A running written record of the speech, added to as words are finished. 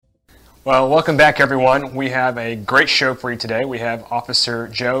Well, welcome back, everyone. We have a great show for you today. We have Officer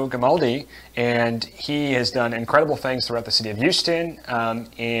Joe Gamaldi, and he has done incredible things throughout the city of Houston,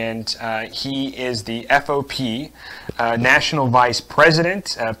 he is the FOP, National Vice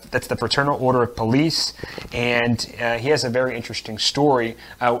President. That's the Fraternal Order of Police, and he has a very interesting story.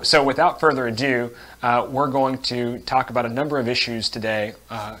 So without further ado, we're going to talk about a number of issues today,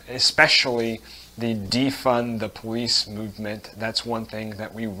 especially the defund the police movement. That's one thing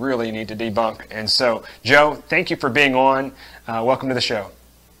that we really need to debunk. And so, Joe, thank you for being on. Welcome to the show.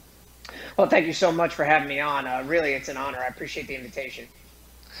 Well, thank you so much for having me on. Really, it's an honor. I appreciate the invitation.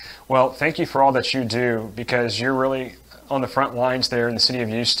 Well, thank you for all that you do, because you're really on the front lines there in the city of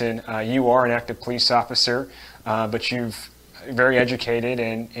Houston. You are an active police officer, but you've very educated,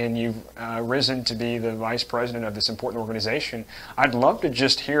 and you've risen to be the vice president of this important organization. I'd love to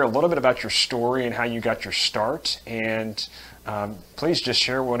just hear a little bit about your story and how you got your start, and please just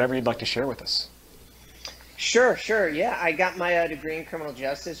share whatever you'd like to share with us. Sure. Yeah, I got my degree in criminal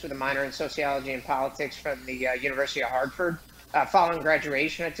justice with a minor in sociology and politics from the University of Hartford. Following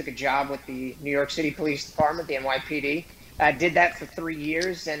graduation, I took a job with the New York City Police Department, the NYPD. I did that for 3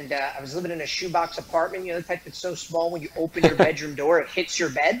 years, and I was living in a shoebox apartment, the type that's so small when you open your bedroom door, it hits your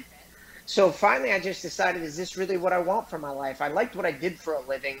bed. So finally, I just decided, is this really what I want for my life? I liked what I did for a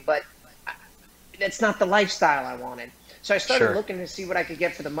living, but that's not the lifestyle I wanted. So I started looking to see what I could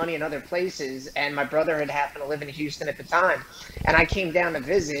get for the money in other places, and my brother had happened to live in Houston at the time, and I came down to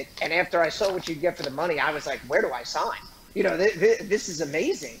visit, and after I saw what you get for the money, I was like, where do I sign? This is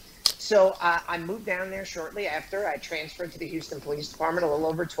amazing. So I moved down there shortly after. I transferred to the Houston Police Department a little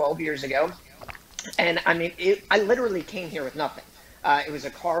over 12 years ago. And I mean, I literally came here with nothing. It was a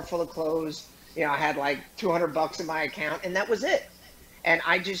car full of clothes. I had like $200 in my account, and that was it. And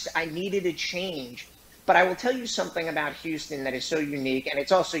I needed a change. But I will tell you something about Houston that is so unique, and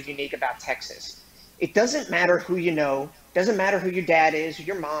it's also unique about Texas. It doesn't matter who you know, doesn't matter who your dad is, who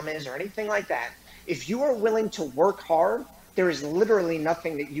your mom is, or anything like that. If you are willing to work hard, there is literally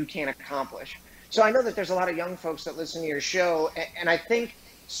nothing that you can't accomplish. So I know that there's a lot of young folks that listen to your show, and I think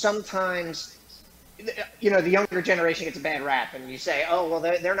sometimes, the younger generation gets a bad rap, and you say, oh, well,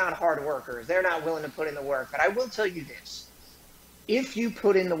 they're not hard workers. They're not willing to put in the work. But I will tell you this. If you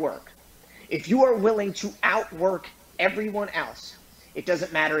put in the work, if you are willing to outwork everyone else, it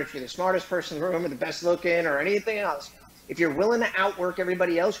doesn't matter if you're the smartest person in the room or the best looking or anything else. If you're willing to outwork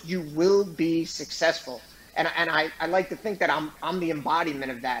everybody else, you will be successful. And I like to think that I'm the embodiment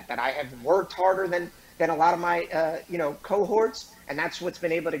of that I have worked harder than a lot of my cohorts, and that's what's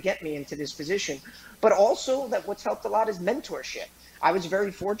been able to get me into this position. But also that what's helped a lot is mentorship. I was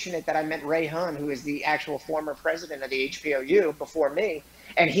very fortunate that I met Ray Hun, who is the actual former president of the HPOU before me,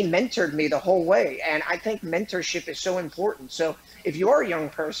 and he mentored me the whole way. And I think mentorship is so important. So if you are a young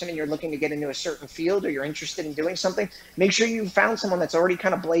person and you're looking to get into a certain field, or you're interested in doing something, make sure you found someone that's already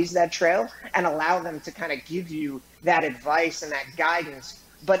kind of blazed that trail, and allow them to kind of give you that advice and that guidance,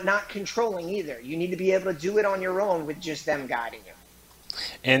 but not controlling either. You need to be able to do it on your own with just them guiding you.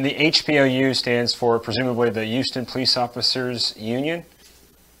 And the HPOU stands for, presumably, the Houston Police Officers Union?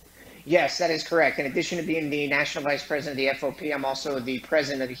 Yes, that is correct. In addition to being the National Vice President of the FOP, I'm also the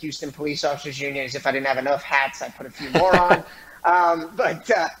President of the Houston Police Officers Union. As if I didn't have enough hats, I put a few more on.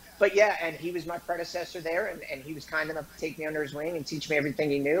 But yeah, and he was my predecessor there, and he was kind enough to take me under his wing and teach me everything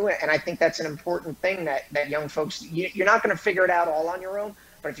he knew. And I think that's an important thing that young folks, you're not going to figure it out all on your own,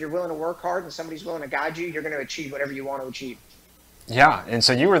 but if you're willing to work hard and somebody's willing to guide you, you're going to achieve whatever you want to achieve. Yeah, and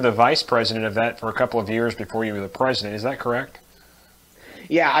so you were the vice president of that for a couple of years before you were the president. Is that correct?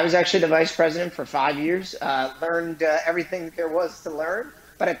 Yeah, I was actually the vice president for 5 years, learned everything that there was to learn,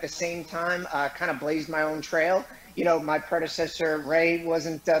 but at the same time, kind of blazed my own trail. My predecessor, Ray,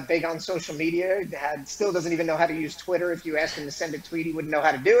 wasn't big on social media, still doesn't even know how to use Twitter. If you asked him to send a tweet, he wouldn't know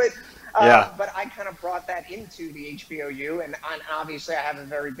how to do it. But I kind of brought that into the HBOU, and obviously I have a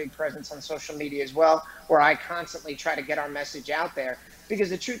very big presence on social media as well, where I constantly try to get our message out there. Because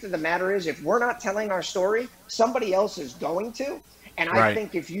the truth of the matter is, if we're not telling our story, somebody else is going to. And I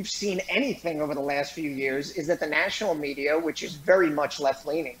think if you've seen anything over the last few years, is that the national media, which is very much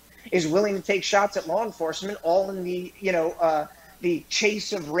left-leaning, is willing to take shots at law enforcement, all in the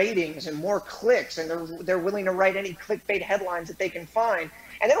chase of ratings and more clicks, and they're willing to write any clickbait headlines that they can find,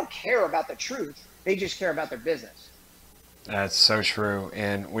 and they don't care about the truth. They just care about their business. That's so true,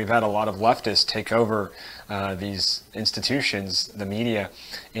 and we've had a lot of leftists take over these institutions, the media,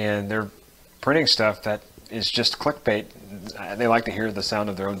 and they're printing stuff that is just clickbait. They like to hear the sound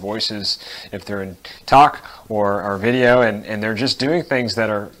of their own voices if they're in talk or video, and they're just doing things that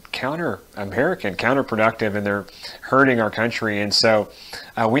are counter-American, counterproductive, and they're hurting our country. And so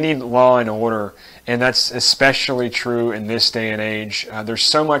we need law and order, and that's especially true in this day and age. There's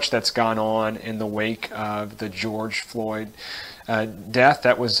so much that's gone on in the wake of the George Floyd death.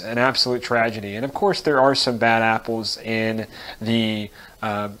 That was an absolute tragedy. And of course, there are some bad apples in the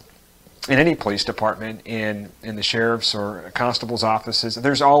in any police department, in the sheriff's or constable's offices.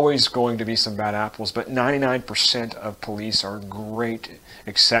 There's always going to be some bad apples, but 99% of police are great,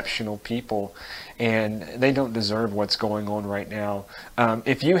 exceptional people, and they don't deserve what's going on right now.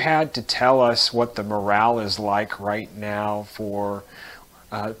 If you had to tell us what the morale is like right now for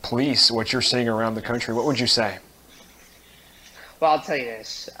police, what you're seeing around the country, what would you say? Well, I'll tell you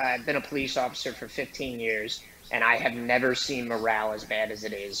this. I've been a police officer for 15 years, and I have never seen morale as bad as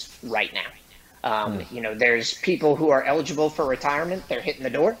it is right now. You know, there's people who are eligible for retirement. They're hitting the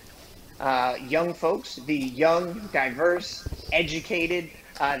door. Young folks, the young, diverse, educated,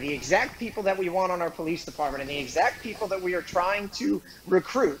 the exact people that we want on our police department and the exact people that we are trying to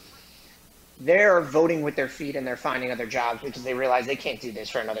recruit, they're voting with their feet and they're finding other jobs because they realize they can't do this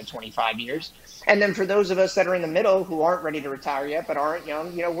for another 25 years. And then for those of us that are in the middle who aren't ready to retire yet but aren't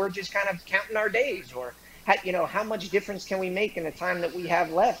young, you know, we're just kind of counting our days, or you know, how much difference can we make in the time that we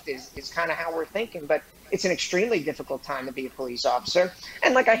have left is kind of how we're thinking. But it's an extremely difficult time to be a police officer.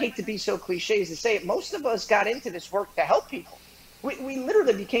 And like, I hate to be so cliche as to say it, most of us got into this work to help people. We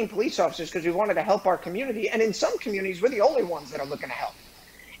literally became police officers because we wanted to help our community. And in some communities, we're the only ones that are looking to help.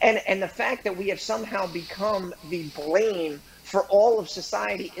 And the fact that we have somehow become the blame for all of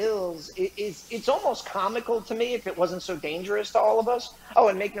society ills, it's almost comical to me if it wasn't so dangerous to all of us. Oh,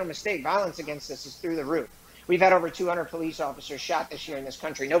 and make no mistake, violence against us is through the roof. We've had over 200 police officers shot this year in this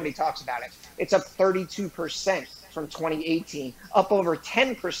country. Nobody talks about it. It's up 32% from 2018, up over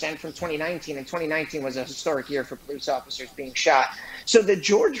 10% from 2019. And 2019 was a historic year for police officers being shot. So the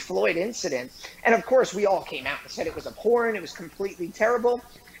George Floyd incident, and of course, we all came out and said it was abhorrent, it was completely terrible.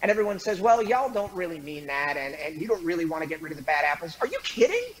 And everyone says, well, y'all don't really mean that, and you don't really want to get rid of the bad apples. Are you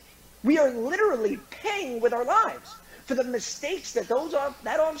kidding? We are literally paying with our lives for the mistakes that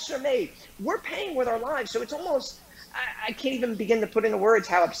that officer made. We're paying with our lives. So it's almost, I can't even begin to put into words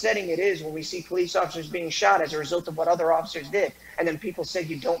how upsetting it is when we see police officers being shot as a result of what other officers did. And then people say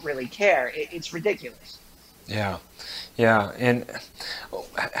you don't really care. It's ridiculous. Yeah. Yeah. And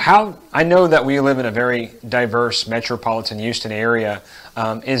I know that we live in a very diverse metropolitan Houston area.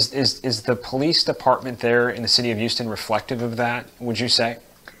 Is the police department there in the city of Houston reflective of that, would you say?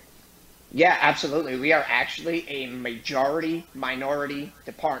 Yeah, absolutely. We are actually a majority-minority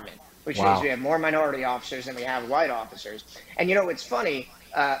department, which means we have more minority officers than we have white officers. And, you know, it's funny,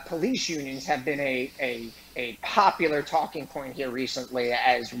 police unions have been a popular talking point here recently,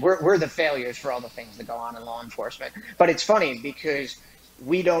 as we're the failures for all the things that go on in law enforcement. But it's funny because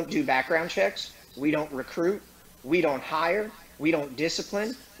we don't do background checks, we don't recruit, we don't hire, we don't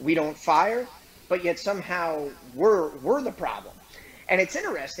discipline, we don't fire, but yet somehow we're the problem. And it's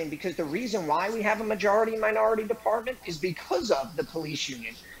interesting because the reason why we have a majority-minority department is because of the police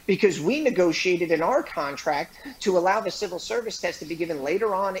union, because we negotiated in our contract to allow the civil service test to be given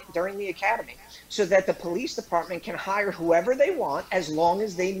later on during the academy so that the police department can hire whoever they want as long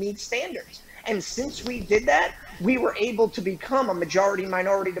as they meet standards. And since we did that, we were able to become a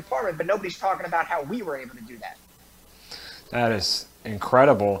majority-minority department, but nobody's talking about how we were able to do that. That is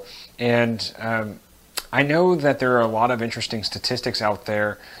incredible. And I know that there are a lot of interesting statistics out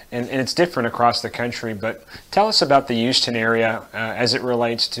there, and it's different across the country, but tell us about the Houston area as it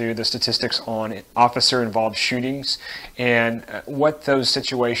relates to the statistics on officer-involved shootings and what those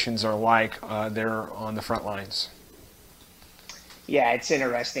situations are like there on the front lines. Yeah, it's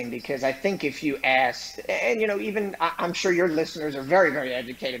interesting because I think if you asked, and, you know, even I'm sure your listeners are very, very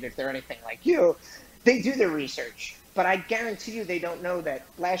educated if they're anything like you, they do their research. But I guarantee you they don't know that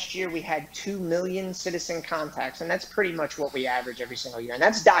last year we had 2 million citizen contacts, and that's pretty much what we average every single year. And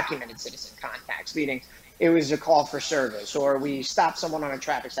that's documented citizen contacts, meaning it was a call for service or we stopped someone on a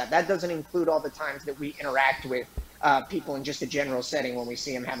traffic stop. That doesn't include all the times that we interact with people in just a general setting when we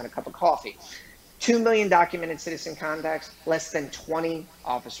see them having a cup of coffee. 2 million documented citizen contacts, less than 20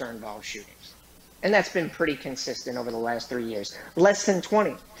 officer-involved shootings. And that's been pretty consistent over the last 3 years. Less than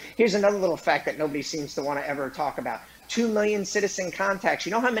 20. Here's another little fact that nobody seems to want to ever talk about. 2 million citizen contacts.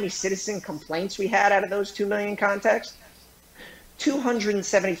 You know how many citizen complaints we had out of those 2 million contacts?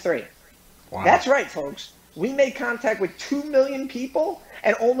 273. Wow. That's right, folks. We made contact with 2 million people,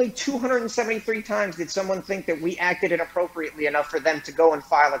 and only 273 times did someone think that we acted inappropriately enough for them to go and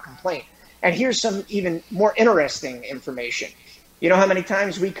file a complaint. And here's some even more interesting information. You know how many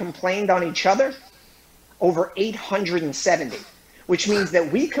times we complained on each other? Over 870, which means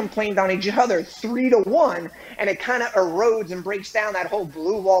that we complained on each other 3-1, and it kind of erodes and breaks down that whole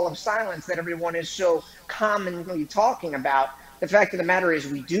blue wall of silence that everyone is so commonly talking about. The fact of the matter is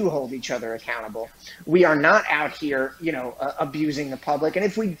we do hold each other accountable. We are not out here, abusing the public. And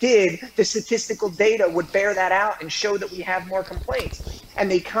if we did, the statistical data would bear that out and show that we have more complaints.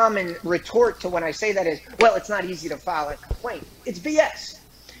 And the common retort to when I say that is, well, it's not easy to file a complaint. It's BS.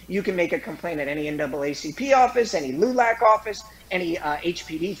 You can make a complaint at any NAACP office, any LULAC office, any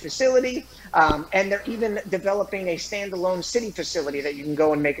HPD facility, and they're even developing a standalone city facility that you can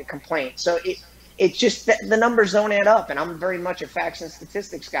go and make a complaint. So it's just that the numbers don't add up, and I'm very much a facts and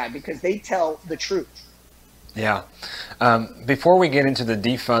statistics guy because they tell the truth. Yeah. Before we get into the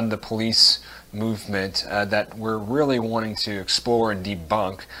defund the police movement that we're really wanting to explore and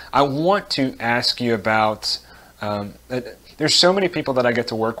debunk, I want to ask you about there's so many people that I get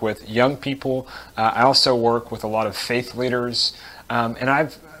to work with, young people. I also work with a lot of faith leaders, and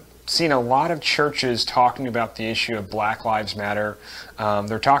I've seen a lot of churches talking about the issue of Black Lives Matter.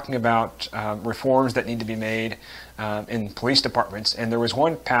 They're talking about reforms that need to be made in police departments. And there was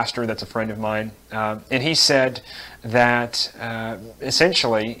one pastor that's a friend of mine, and he said that,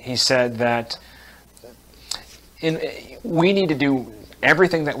 essentially, he said that we need to do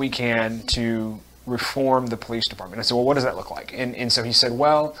everything that we can to reform the police department. I said, well, what does that look like? And so he said,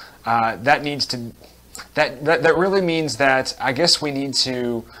 well, that really means that I guess we need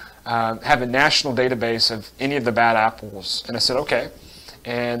to have a national database of any of the bad apples. And I said, okay.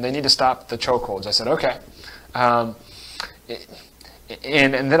 And they need to stop the chokeholds. I said, okay. And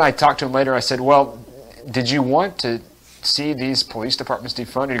then I talked to him later. I said, well, did you want to see these police departments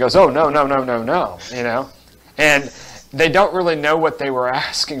defunded? And he goes, oh, no. And they don't really know what they were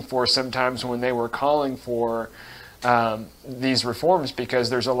asking for sometimes when they were calling for these reforms, because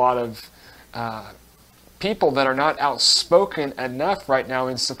there's a lot of people that are not outspoken enough right now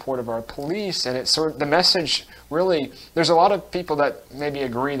in support of our police. And it's sort of the message really, there's a lot of people that maybe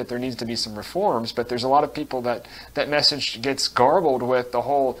agree that there needs to be some reforms, but there's a lot of people that message gets garbled with the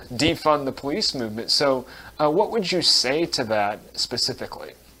whole defund the police movement. So what would you say to that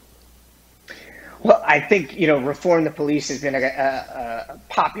specifically? Well, I think, reform the police has been a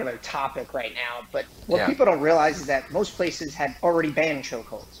popular topic right now. But what people don't realize is that most places had already banned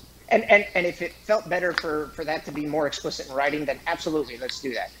chokeholds. And if it felt better for that to be more explicit in writing, then absolutely, let's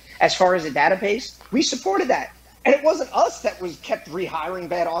do that. As far as the database, we supported that. And it wasn't us that was kept rehiring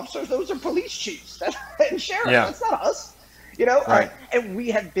bad officers. Those are police chiefs and sheriffs. Yeah. That's not us. Right. And we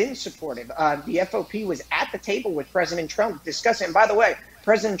have been supportive. The FOP was at the table with President Trump discussing. And by the way,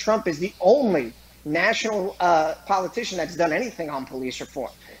 President Trump is the only national politician that's done anything on police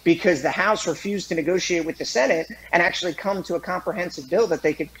reform, because the House refused to negotiate with the Senate and actually come to a comprehensive bill that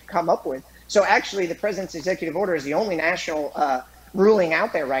they could come up with. So actually, the president's executive order is the only national ruling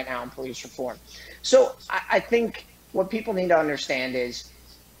out there right now on police reform. So I think what people need to understand is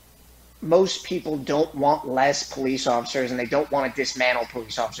most people don't want less police officers, and they don't want to dismantle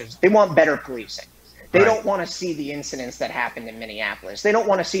police officers. They want better policing. They don't want to see the incidents that happened in Minneapolis. They don't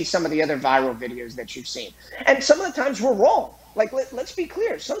want to see some of the other viral videos that you've seen. And some of the times we're wrong. Like, let's be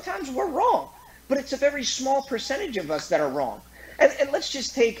clear. Sometimes we're wrong. But it's a very small percentage of us that are wrong. And let's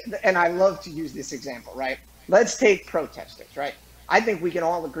just take, and I love to use this example, right? Let's take protesters, right? I think we can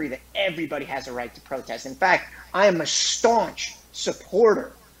all agree that everybody has a right to protest. In fact, I am a staunch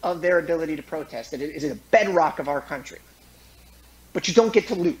supporter of their ability to protest. It is a bedrock of our country. But you don't get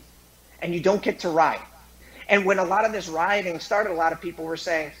to loot. And you don't get to riot. And when a lot of this rioting started, a lot of people were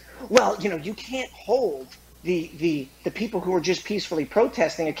saying, well, you can't hold the people who are just peacefully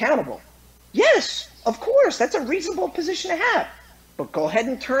protesting accountable. Yes, of course, that's a reasonable position to have. But go ahead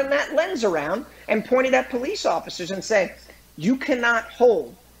and turn that lens around and point it at police officers and say, you cannot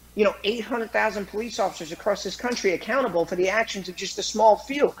hold 800,000 police officers across this country accountable for the actions of just a small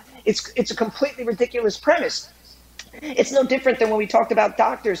few. It's a completely ridiculous premise. It's no different than when we talked about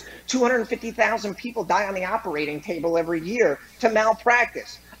doctors. 250,000 people die on the operating table every year to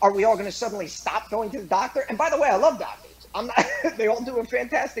malpractice. Are we all going to suddenly stop going to the doctor? And by the way, I love doctors. They all do a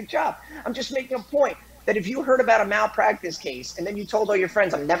fantastic job. I'm just making a point that if you heard about a malpractice case and then you told all your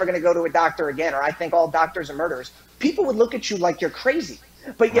friends, I'm never going to go to a doctor again, or I think all doctors are murderers, people would look at you like you're crazy.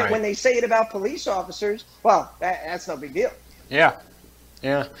 But yet when they say it about police officers, well, that's no big deal. Yeah.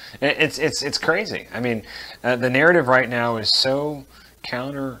 Yeah, it's crazy. I mean, the narrative right now is so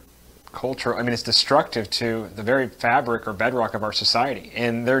counter-cultural. I mean, it's destructive to the very fabric or bedrock of our society.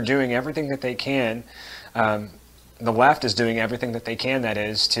 And they're doing everything that they can the left is doing everything that they can, that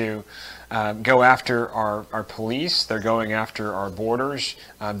is, to go after our police. They're going after our borders.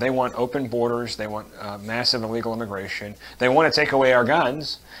 They want open borders. They want massive illegal immigration. They want to take away our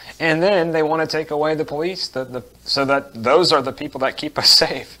guns. And then they want to take away the police, so that those are the people that keep us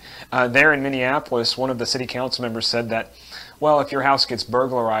safe. There in Minneapolis, one of the city council members said that, well, if your house gets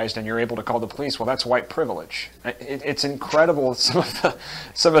burglarized and you're able to call the police, well, that's white privilege. It's incredible, some of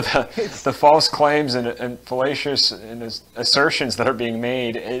the false claims and fallacious assertions that are being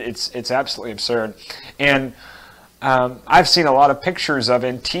made. It's absolutely absurd. And I've seen a lot of pictures of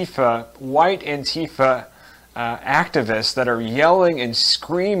Antifa, white Antifa activists that are yelling and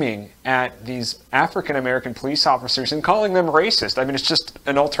screaming at these African-American police officers and calling them racist. I mean, it's just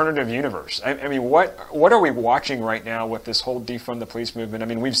an alternative universe. I mean, what are we watching right now with this whole defund the police movement? I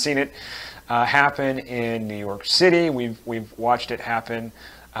mean, we've seen it happen in New York City. We've watched it happen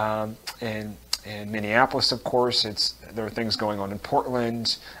in Minneapolis, of course. There are things going on in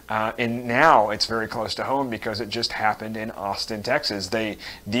Portland, and now it's very close to home because it just happened in Austin, Texas. They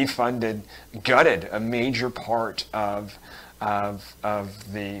gutted a major part of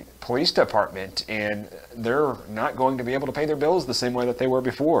the police department, and they're not going to be able to pay their bills the same way that they were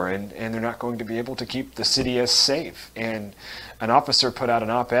before, and they're not going to be able to keep the city as safe. And an officer put out an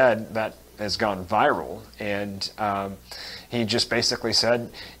op-ed that has gone viral, and he just basically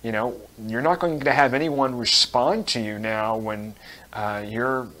said, you know, you're not going to have anyone respond to you now when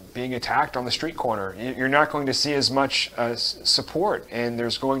you're being attacked on the street corner. You're not going to see as much support, and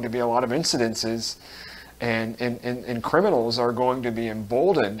there's going to be a lot of incidences, and criminals are going to be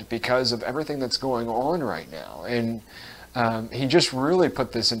emboldened because of everything that's going on right now. And he just really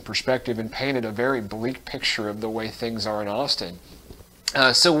put this in perspective and painted a very bleak picture of the way things are in Austin.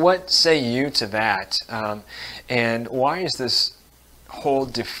 So what say you to that? And why is this whole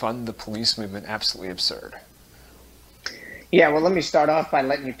defund the police movement absolutely absurd? Yeah, well, let me start off by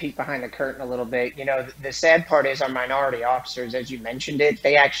letting you peek behind the curtain a little bit. You know, the sad part is our minority officers, as you mentioned it,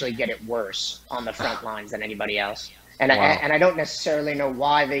 they actually get it worse on the front lines than anybody else. And wow. I don't necessarily know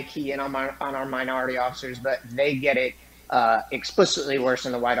why they key in on our minority officers, but they get it explicitly worse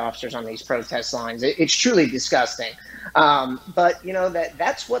than the white officers on these protest lines. It's truly disgusting. But, you know,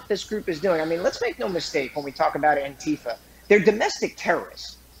 that's what this group is doing. I mean, let's make no mistake when we talk about Antifa. They're domestic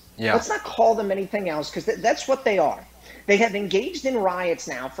terrorists. Yeah. Let's not call them anything else, because that's what they are. They have engaged in riots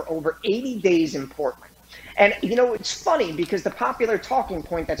now for over 80 days in Portland. And, you know, it's funny because the popular talking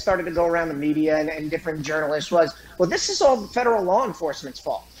point that started to go around the media and different journalists was, well, this is all federal law enforcement's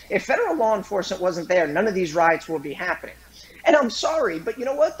fault. If federal law enforcement wasn't there, none of these riots would be happening. And I'm sorry, but you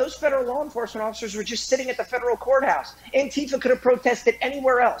know what? Those federal law enforcement officers were just sitting at the federal courthouse. Antifa could have protested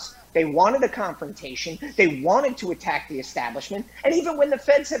anywhere else. They wanted a confrontation. They wanted to attack the establishment. And even when the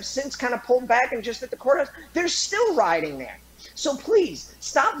feds have since kind of pulled back and just at the courthouse, they're still rioting there. So please,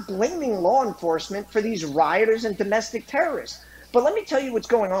 stop blaming law enforcement for these rioters and domestic terrorists. But let me tell you what's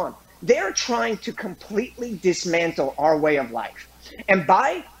going on. They're trying to completely dismantle our way of life. And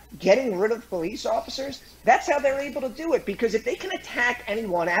by getting rid of police officers, that's how they're able to do it. Because if they can attack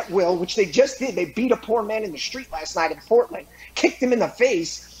anyone at will, which they just did, they beat a poor man in the street last night in Portland, kicked him in the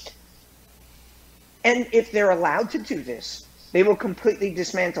face. And if they're allowed to do this, they will completely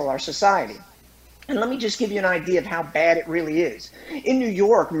dismantle our society. And let me just give you an idea of how bad it really is. In New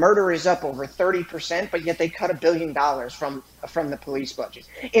York, murder is up over 30%, but yet they cut $1 billion from the police budget.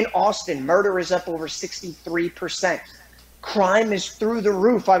 In Austin, murder is up over 63%. Crime is through the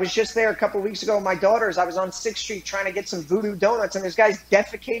roof. I was just there a couple of weeks ago with my daughters. I was on 6th Street trying to get some voodoo donuts, and this guy's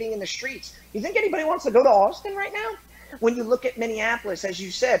defecating in the streets. You think anybody wants to go to Austin right now? When you look at Minneapolis, as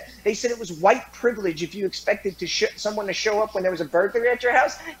you said, they said it was white privilege if you expected someone to show up when there was a burglary at your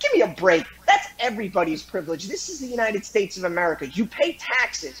house. Give me a break. That's everybody's privilege. This is the United States of America. You pay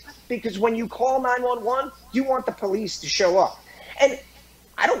taxes because when you call 911, you want the police to show up. And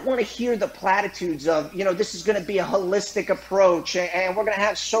I don't want to hear the platitudes of, you know, this is going to be a holistic approach and we're going to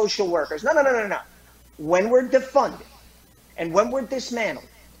have social workers. No. When we're defunded and when we're dismantled,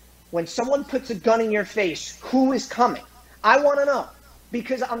 when someone puts a gun in your face, who is coming? I want to know,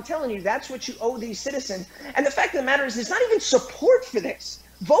 because I'm telling you, that's what you owe these citizens. And the fact of the matter is, there's not even support for this.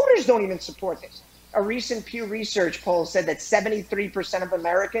 Voters don't even support this. A recent Pew Research poll said that 73% of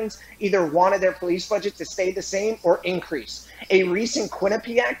Americans either wanted their police budget to stay the same or increase. A recent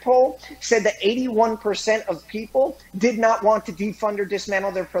Quinnipiac poll said that 81% of people did not want to defund or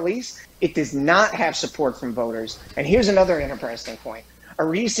dismantle their police. It does not have support from voters. And here's another interesting point. A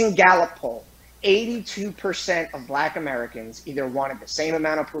recent Gallup poll, 82% of Black Americans either wanted the same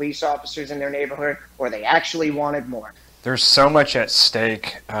amount of police officers in their neighborhood or they actually wanted more. There's so much at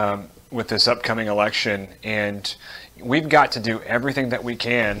stake. with this upcoming election, and we've got to do everything that we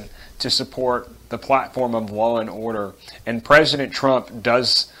can to support the platform of law and order. And President Trump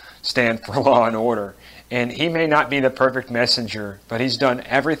does stand for law and order. And he may not be the perfect messenger, but he's done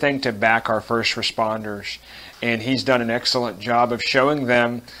everything to back our first responders. And he's done an excellent job of showing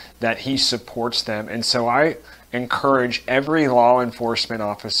them that he supports them. And so I encourage every law enforcement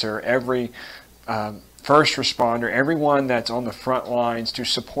officer, every first responder, everyone that's on the front lines to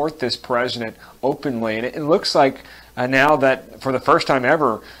support this president openly. And it looks like now that for the first time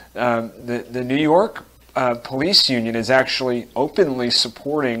ever, the New York police union is actually openly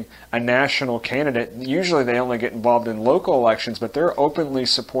supporting a national candidate. Usually they only get involved in local elections, but they're openly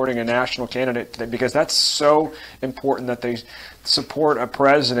supporting a national candidate because that's so important that they support a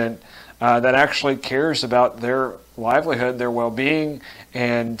president that actually cares about their livelihood, their well-being,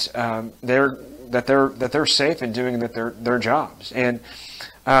 and that they're safe in doing their jobs. And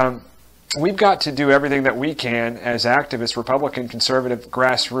we've got to do everything that we can as activists, Republican, conservative,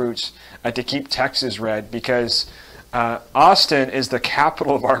 grassroots, to keep Texas red, because Austin is the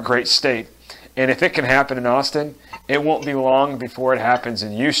capital of our great state. And if it can happen in Austin, it won't be long before it happens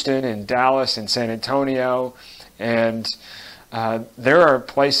in Houston, in Dallas, in San Antonio. And there are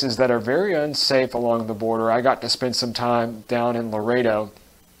places that are very unsafe along the border. I got to spend some time down in Laredo.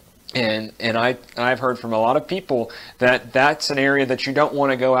 And I've heard from a lot of people that that's an area that you don't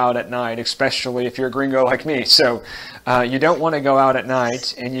want to go out at night, especially if you're a gringo like me. So you don't want to go out at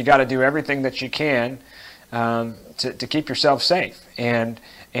night, and you got to do everything that you can to keep yourself safe. And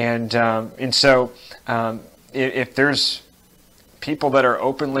so if there's people that are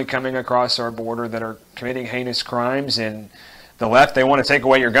openly coming across our border that are committing heinous crimes, and the left, they want to take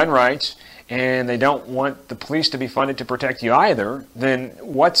away your gun rights, and they don't want the police to be funded to protect you either, then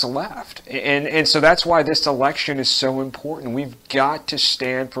what's left? And so that's why this election is so important. We've got to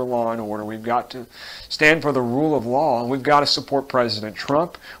stand for law and order. We've got to stand for the rule of law, and we've got to support President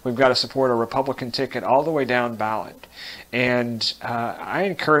Trump. We've got to support a Republican ticket all the way down ballot. And I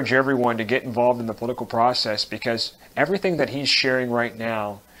encourage everyone to get involved in the political process, because everything that he's sharing right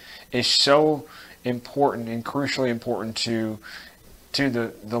now is so important and crucially important to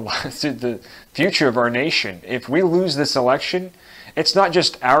the future of our nation. If we lose this election, it's not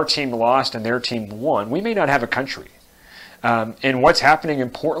just our team lost and their team won. We may not have a country. And what's happening in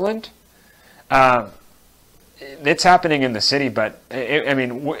Portland, it's happening in the city, but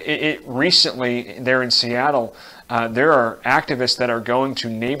recently there in Seattle, there are activists that are going to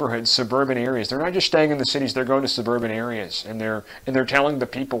neighborhoods, suburban areas. They're not just staying in the cities; they're going to suburban areas, and they're telling the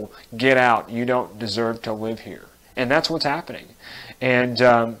people, "Get out! You don't deserve to live here." And that's what's happening. And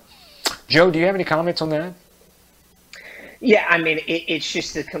Joe, do you have any comments on that? Yeah, I mean, it's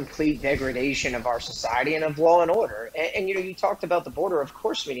just the complete degradation of our society and of law and order. And you talked about the border. Of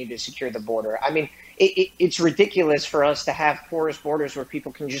course, we need to secure the border. I mean, it's ridiculous for us to have porous borders where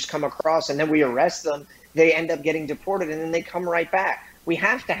people can just come across, and then we arrest them. They end up getting deported, and then they come right back. We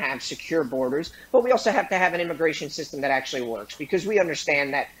have to have secure borders, but we also have to have an immigration system that actually works, because we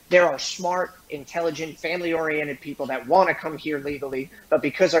understand that there are smart, intelligent, family-oriented people that want to come here legally, but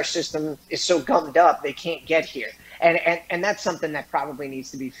because our system is so gummed up, they can't get here. And that's something that probably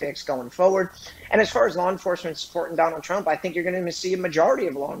needs to be fixed going forward. And as far as law enforcement supporting Donald Trump, I think you're going to see a majority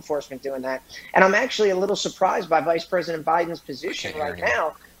of law enforcement doing that. And I'm actually a little surprised by Vice President Biden's position right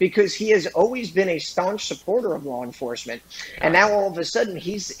now, because he has always been a staunch supporter of law enforcement. And now all of a sudden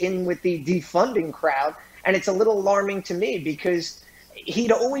he's in with the defunding crowd. And it's a little alarming to me, because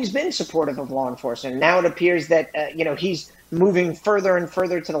he'd always been supportive of law enforcement. Now it appears that, he's moving further and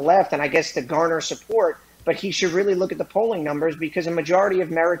further to the left, and I guess to garner support. But he should really look at the polling numbers, because a majority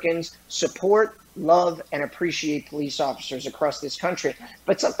of Americans support, love, and appreciate police officers across this country.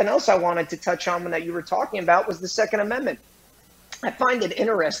 But something else I wanted to touch on that you were talking about was the Second Amendment. I find it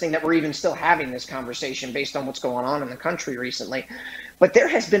interesting that we're even still having this conversation based on what's going on in the country recently. But there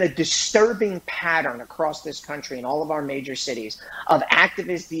has been a disturbing pattern across this country in all of our major cities of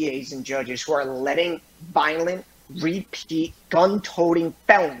activist DAs and judges who are letting violent, repeat gun-toting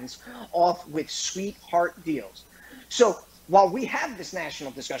felons off with sweetheart deals. So while we have this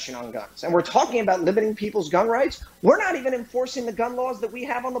national discussion on guns, and we're talking about limiting people's gun rights, we're not even enforcing the gun laws that we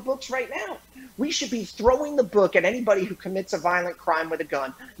have on the books right now. We should be throwing the book at anybody who commits a violent crime with a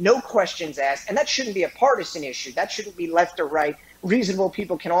gun, no questions asked. And that shouldn't be a partisan issue. That shouldn't be left or right. Reasonable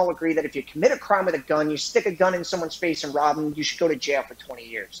people can all agree that if you commit a crime with a gun, you stick a gun in someone's face and rob them, you should go to jail for 20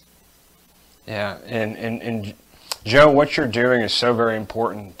 years. Yeah, and Joe, what you're doing is so very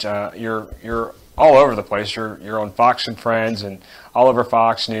important. You're all over the place. You're on Fox and Friends and all over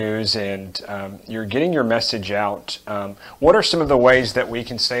Fox News, and you're getting your message out. What are some of the ways that we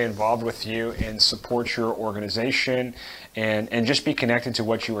can stay involved with you and support your organization and just be connected to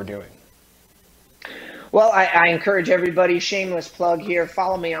what you are doing? Well, I encourage everybody, shameless plug here,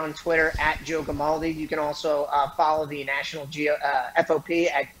 follow me on Twitter at Joe Gamaldi. You can also follow the National FOP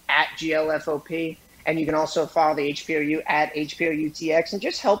at GLFOP. And you can also follow the HPOU at HPOUTX and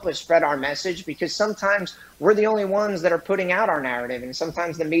just help us spread our message, because sometimes we're the only ones that are putting out our narrative, and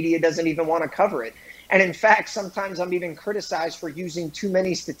sometimes the media doesn't even want to cover it. And in fact, sometimes I'm even criticized for using too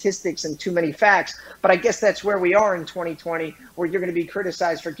many statistics and too many facts. But I guess that's where we are in 2020, where you're going to be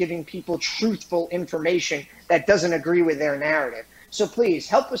criticized for giving people truthful information that doesn't agree with their narrative. So please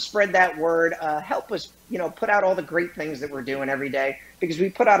help us spread that word. Help us, put out all the great things that we're doing every day, because we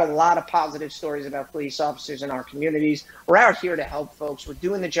put out a lot of positive stories about police officers in our communities. We're out here to help folks. We're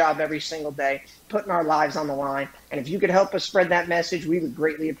doing the job every single day, putting our lives on the line. And if you could help us spread that message, we would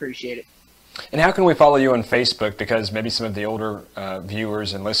greatly appreciate it. And how can we follow you on Facebook? Because maybe some of the older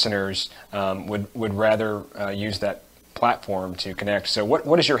viewers and listeners would rather use that platform to connect. So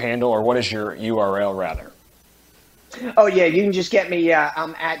what is your handle, or what is your URL rather? Oh, yeah, you can just get me.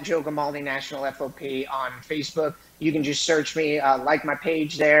 I'm at Joe Gamaldi National FOP on Facebook. You can just search me, like my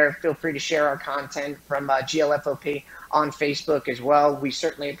page there. Feel free to share our content from GLFOP on Facebook as well. We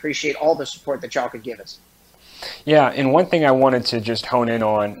certainly appreciate all the support that y'all could give us. Yeah, and one thing I wanted to just hone in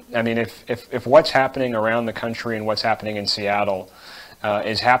on, I mean, if what's happening around the country and what's happening in Seattle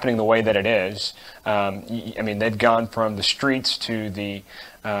is happening the way that it is, I mean, they've gone from the streets to the,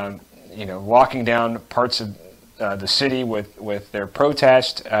 locking down parts of the city with their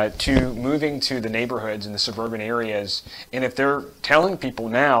protest to moving to the neighborhoods and the suburban areas. And if they're telling people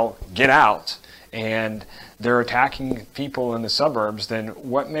now, get out, and they're attacking people in the suburbs, then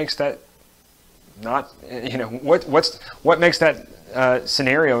what makes that not, what makes that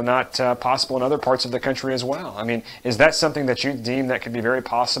scenario not possible in other parts of the country as well? I mean, is that something that you deem that could be very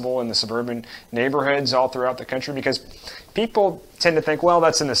possible in the suburban neighborhoods all throughout the country? Because people tend to think, well,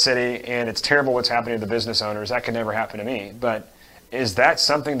 that's in the city and it's terrible what's happening to the business owners. That could never happen to me. But is that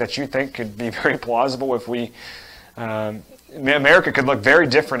something that you think could be very plausible if we, America could look very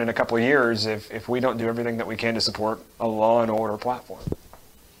different in a couple of years if we don't do everything that we can to support a law and order platform?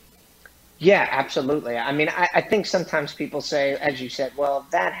 Yeah, absolutely. I mean, I think sometimes people say, as you said, well,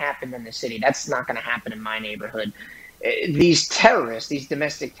 if that happened in the city, that's not going to happen in my neighborhood. These terrorists, these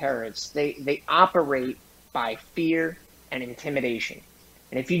domestic terrorists, they operate by fear and intimidation.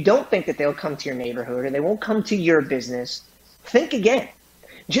 And if you don't think that they'll come to your neighborhood or they won't come to your business, think again.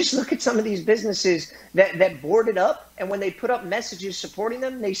 Just look at some of these businesses that boarded up, and when they put up messages supporting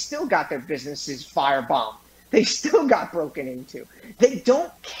them, they still got their businesses firebombed. They still got broken into. They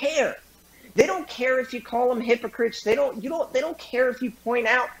don't care. They don't care if you call them hypocrites. They don't care if you point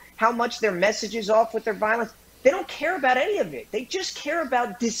out how much their message is off with their violence. They don't care about any of it. They just care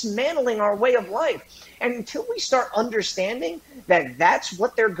about dismantling our way of life. And until we start understanding that that's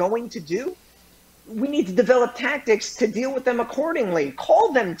what they're going to do, we need to develop tactics to deal with them accordingly.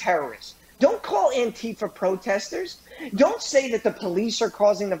 Call them terrorists. Don't call Antifa protesters. Don't say that the police are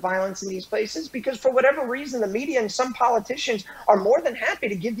causing the violence in these places, because for whatever reason, the media and some politicians are more than happy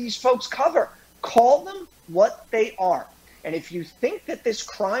to give these folks cover. Call them what they are. And if you think that this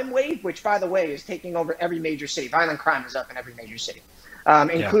crime wave, which, by the way, is taking over every major city, violent crime is up in every major city,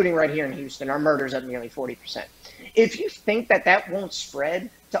 including right here in Houston. Our murder's up nearly 40%. If you think that that won't spread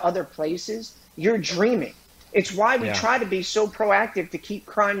to other places, you're dreaming. It's why we try to be so proactive to keep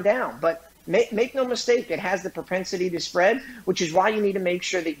crime down. But make no mistake, it has the propensity to spread, which is why you need to make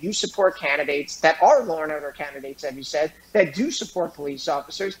sure that you support candidates that are law and order candidates, as you said, that do support police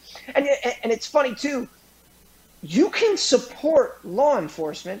officers. And it's funny, too. You can support law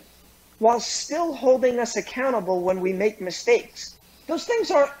enforcement while still holding us accountable when we make mistakes. Those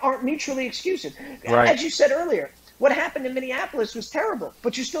things aren't mutually exclusive. Right. As you said earlier, what happened in Minneapolis was terrible,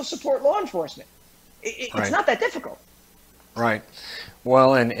 but you still support law enforcement. It's not that difficult. Right.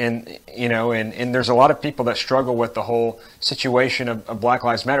 Well, and there's a lot of people that struggle with the whole situation of Black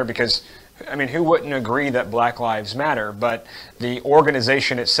Lives Matter, because, I mean, who wouldn't agree that Black Lives Matter? But the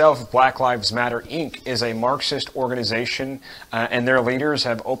organization itself, Black Lives Matter, Inc., is a Marxist organization, and their leaders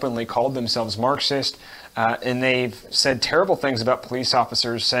have openly called themselves Marxist, and they've said terrible things about police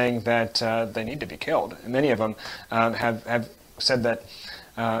officers, saying that they need to be killed. And many of them have said that,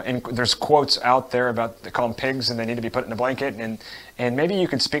 and there's quotes out there about they call them pigs and they need to be put in a blanket. And maybe you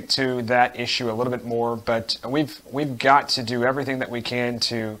could speak to that issue a little bit more. But we've got to do everything that we can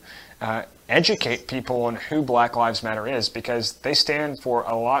to educate people on who Black Lives Matter is, because they stand for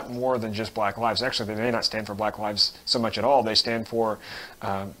a lot more than just Black lives. Actually, they may not stand for Black lives so much at all. They stand for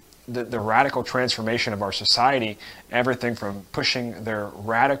the radical transformation of our society, everything from pushing their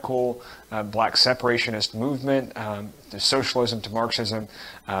radical Black separationist movement, to socialism to Marxism.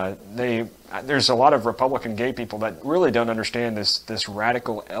 There's a lot of Republican gay people that really don't understand this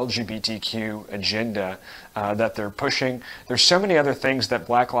radical LGBTQ agenda that they're pushing. There's so many other things that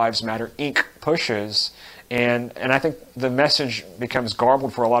Black Lives Matter Inc. pushes, and I think the message becomes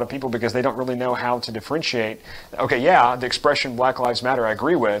garbled for a lot of people because they don't really know how to differentiate. Okay, yeah, the expression Black Lives Matter I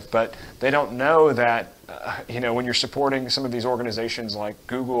agree with, but they don't know that when you're supporting some of these organizations like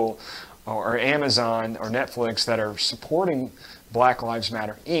Google or Amazon or Netflix that are supporting Black Lives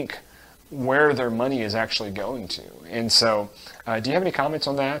Matter Inc., where their money is actually going to. And so, do you have any comments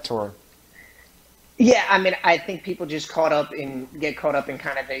on that, or? Yeah, I mean, I think people just get caught up in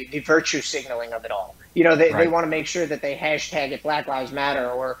kind of the virtue signaling of it all. They want to make sure that they hashtag it Black Lives Matter,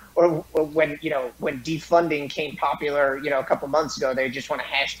 or when defunding came popular, a couple months ago, they just want to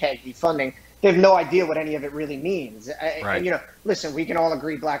hashtag defunding. They have no idea what any of it really means. Right. And, listen, we can all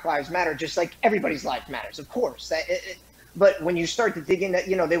agree Black Lives Matter, just like everybody's life matters, of course. But when you start to dig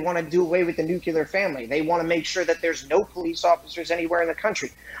into, they want to do away with the nuclear family. They want to make sure that there's no police officers anywhere in the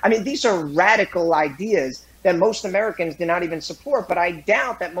country. I mean, these are radical ideas that most Americans do not even support. But I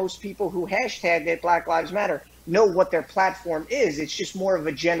doubt that most people who hashtag it Black Lives Matter know what their platform is. It's just more of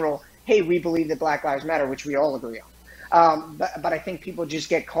a general, hey, we believe that Black Lives Matter, which we all agree on. But I think people just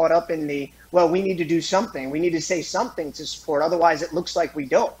get caught up in we need to do something. We need to say something to support. Otherwise, it looks like we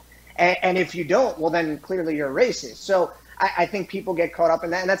don't. And if you don't, well, then clearly you're a racist. So I think people get caught up in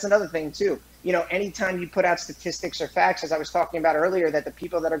that. And that's another thing, too. Anytime you put out statistics or facts, as I was talking about earlier, that the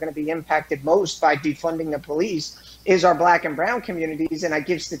people that are going to be impacted most by defunding the police is our Black and brown communities. And I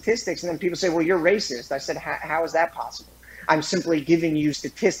give statistics, and then people say, well, you're racist. I said, how is that possible? I'm simply giving you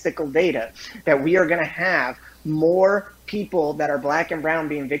statistical data that we are going to have more people that are Black and brown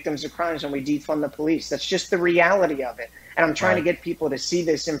being victims of crimes when we defund the police. That's just the reality of it. And I'm trying to get people to see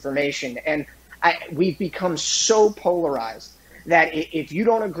this information. And we've become so polarized that if you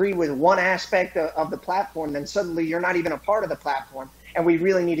don't agree with one aspect of the platform, then suddenly you're not even a part of the platform. And we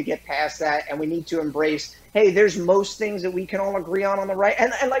really need to get past that. And we need to embrace, hey, there's most things that we can all agree on the right.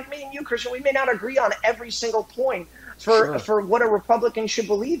 And like me and you, Christian, we may not agree on every single point for what a Republican should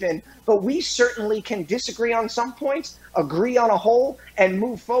believe in, but we certainly can disagree on some points, agree on a whole, and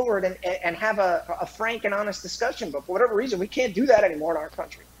move forward and have a frank and honest discussion. But for whatever reason, we can't do that anymore in our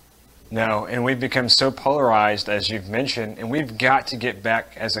country. No, and we've become so polarized, as you've mentioned, and we've got to get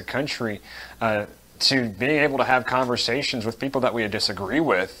back as a country to being able to have conversations with people that we disagree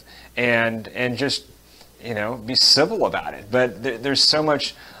with and just, be civil about it. But there's so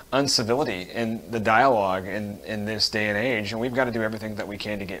much uncivility in the dialogue in this day and age, and we've got to do everything that we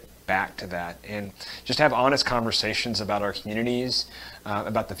can to get back to that and just have honest conversations about our communities,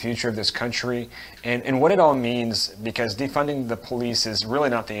 about the future of this country, and what it all means, because defunding the police is really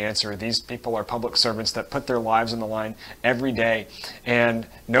not the answer. These people are public servants that put their lives on the line every day, and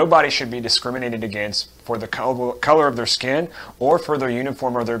nobody should be discriminated against for the color of their skin or for their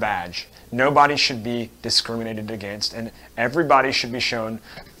uniform or their badge. Nobody should be discriminated against, and everybody should be shown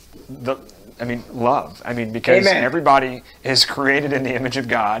love. Because Amen. Everybody is created in the image of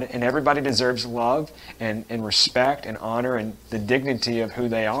God, and everybody deserves love and respect and honor and the dignity of who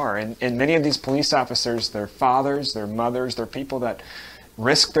they are. And many of these police officers, their fathers, their mothers, they're people that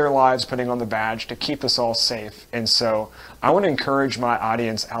risk their lives putting on the badge to keep us all safe. And so I want to encourage my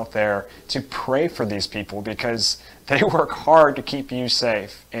audience out there to pray for these people, because they work hard to keep you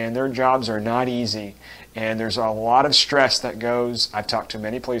safe, and their jobs are not easy. And there's a lot of stress that goes, I've talked to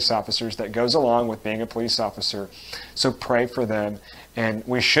many police officers, that goes along with being a police officer. So pray for them. And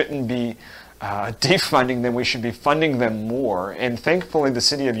we shouldn't be defunding them, we should be funding them more. And thankfully, the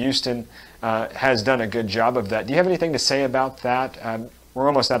city of Houston has done a good job of that. Do you have anything to say about that? We're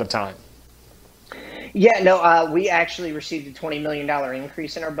almost out of time. Yeah, no, we actually received a $20 million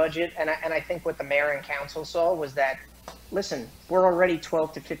increase in our budget. And I think what the mayor and council saw was that, listen, we're already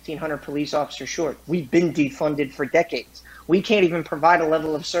 1,200 to 1,500 police officers short. We've been defunded for decades. We can't even provide a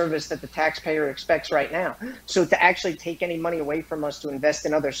level of service that the taxpayer expects right now. So to actually take any money away from us to invest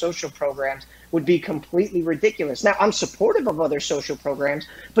in other social programs would be completely ridiculous. Now, I'm supportive of other social programs,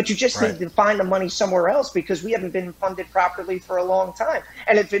 but you just need to find the money somewhere else, because we haven't been funded properly for a long time.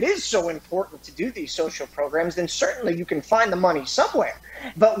 And if it is so important to do these social programs, then certainly you can find the money somewhere.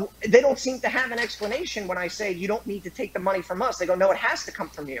 But they don't seem to have an explanation when I say you don't need to take the money from us. They go, no, it has to come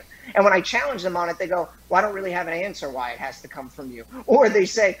from you. And when I challenge them on it, they go, well, I don't really have an answer why it has has to come from you. Or they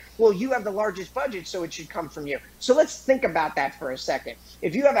say, well, you have the largest budget, so it should come from you. So let's think about that for a second.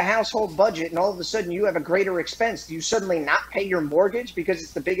 If you have a household budget and all of a sudden you have a greater expense, do you suddenly not pay your mortgage because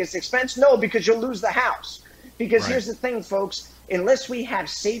it's the biggest expense? No, because you'll lose the house. Because here's the thing, folks, unless we have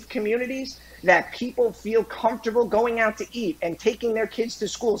safe communities that people feel comfortable going out to eat and taking their kids to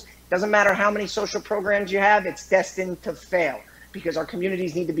schools, doesn't matter how many social programs you have, it's destined to fail because our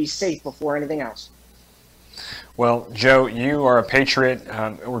communities need to be safe before anything else. Well, Joe, you are a patriot.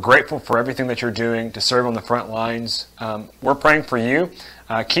 We're grateful for everything that you're doing to serve on the front lines. We're praying for you.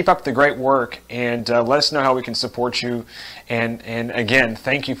 Keep up the great work, and let us know how we can support you. And again,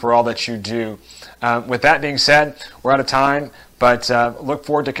 thank you for all that you do. With that being said, we're out of time, but look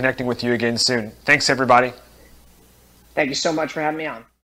forward to connecting with you again soon. Thanks, everybody. Thank you so much for having me on.